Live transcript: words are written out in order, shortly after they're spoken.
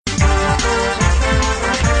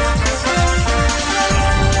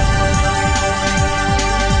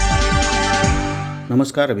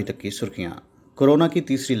नमस्कार। अभी तक की सुर्खियां। कोरोना की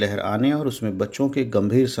तीसरी लहर आने और उसमें बच्चों के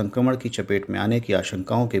गंभीर संक्रमण की चपेट में आने की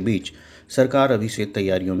आशंकाओं के बीच सरकार अभी से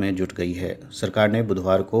तैयारियों में जुट गई है। सरकार ने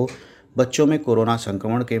बुधवार को बच्चों में कोरोना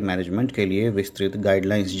संक्रमण के मैनेजमेंट के लिए विस्तृत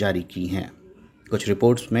गाइडलाइंस जारी की हैं। कुछ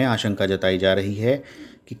रिपोर्ट्स में आशंका जताई जा रही है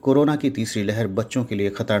कि कोरोना की तीसरी लहर बच्चों के लिए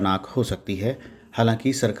खतरनाक हो सकती है।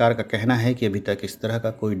 हालांकि सरकार का कहना है कि अभी तक इस तरह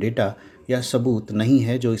का कोई डेटा या सबूत नहीं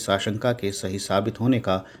है जो इस आशंका के सही साबित होने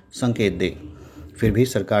का संकेत दे। फिर भी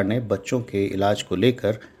सरकार ने बच्चों के इलाज को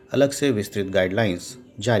लेकर अलग से विस्तृत गाइडलाइंस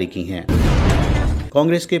जारी की हैं।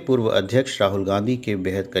 कांग्रेस के पूर्व अध्यक्ष राहुल गांधी के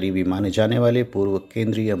बेहद करीबी माने जाने वाले पूर्व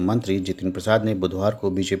केंद्रीय मंत्री जितिन प्रसाद ने बुधवार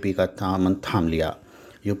को बीजेपी का दामन थाम लिया।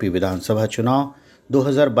 यूपी विधानसभा चुनाव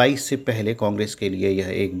 2022 से पहले कांग्रेस के लिए यह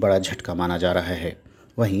एक बड़ा झटका माना जा रहा है।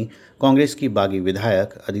 वहीं कांग्रेस की बागी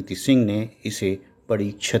विधायक अदिति सिंह ने इसे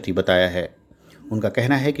बड़ी क्षति बताया है। उनका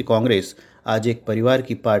कहना है कि कांग्रेस आज एक परिवार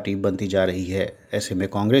की पार्टी बनती जा रही है। ऐसे में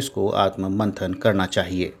कांग्रेस को आत्ममंथन करना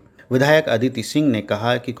चाहिए। विधायक अदिति सिंह ने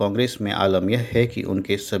कहा कि कांग्रेस में आलम यह है कि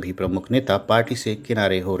उनके सभी प्रमुख नेता पार्टी से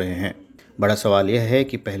किनारे हो रहे हैं। बड़ा सवाल यह है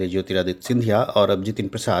कि पहले ज्योतिरादित्य सिंधिया और अब जितिन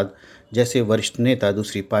प्रसाद जैसे वरिष्ठ नेता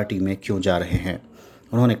दूसरी पार्टी में क्यों जा रहे हैं।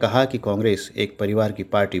 उन्होंने कहा कि कांग्रेस एक परिवार की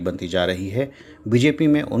पार्टी बनती जा रही है। बीजेपी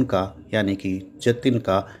में उनका यानी कि जतिन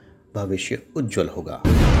का भविष्य उज्जवल होगा।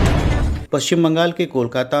 पश्चिम बंगाल के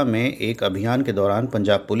कोलकाता में एक अभियान के दौरान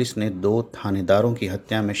पंजाब पुलिस ने 2 थानेदारों की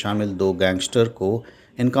हत्या में शामिल 2 गैंगस्टर को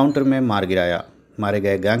एनकाउंटर में मार गिराया। मारे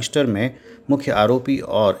गए गैंगस्टर में मुख्य आरोपी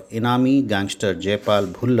और इनामी गैंगस्टर जयपाल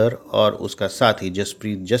भुल्लर और उसका साथी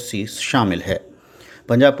जसप्रीत जस्सी शामिल है।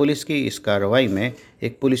 पंजाब पुलिस की इस कार्रवाई में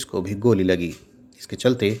एक पुलिस को भी गोली लगी। इसके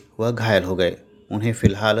चलते वह घायल हो गए। उन्हें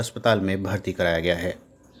फिलहाल अस्पताल में भर्ती कराया गया है।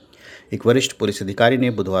 एक वरिष्ठ पुलिस अधिकारी ने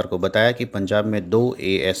बुधवार को बताया कि पंजाब में 2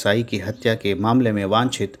 एएसआई की हत्या के मामले में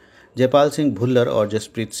वांछित जयपाल सिंह भुल्लर और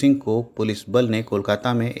जसप्रीत सिंह को पुलिस बल ने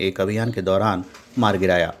कोलकाता में एक अभियान के दौरान मार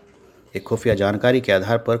गिराया। एक खुफिया जानकारी के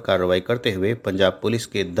आधार पर कार्रवाई करते हुए पंजाब पुलिस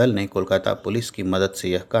के दल ने कोलकाता पुलिस की मदद से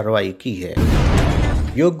यह कार्रवाई की है।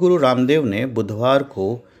 योग गुरु रामदेव ने बुधवार को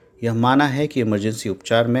यह माना है कि इमरजेंसी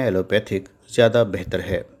उपचार में एलोपैथिक ज़्यादा बेहतर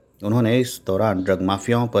है। उन्होंने इस दौरान ड्रग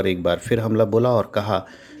माफियाओं पर एक बार फिर हमला बोला और कहा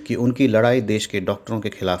कि उनकी लड़ाई देश के डॉक्टरों के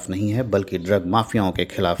खिलाफ नहीं है बल्कि ड्रग माफियाओं के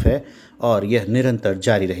खिलाफ है और यह निरंतर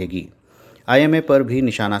जारी रहेगी। आईएमए पर भी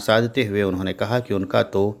निशाना साधते हुए उन्होंने कहा कि उनका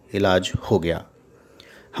तो इलाज हो गया।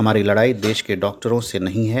 हमारी लड़ाई देश के डॉक्टरों से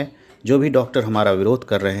नहीं है। जो भी डॉक्टर हमारा विरोध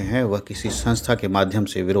कर रहे हैं वह किसी संस्था के माध्यम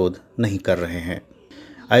से विरोध नहीं कर रहे हैं।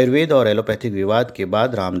 आयुर्वेद और एलोपैथिक विवाद के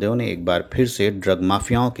बाद रामदेव ने एक बार फिर से ड्रग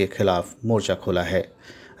माफियाओं के खिलाफ मोर्चा खोला है।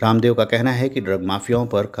 रामदेव का कहना है कि ड्रग माफियाओं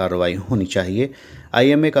पर कार्रवाई होनी चाहिए।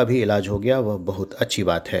 आईएमए का भी इलाज हो गया, वह बहुत अच्छी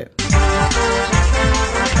बात है।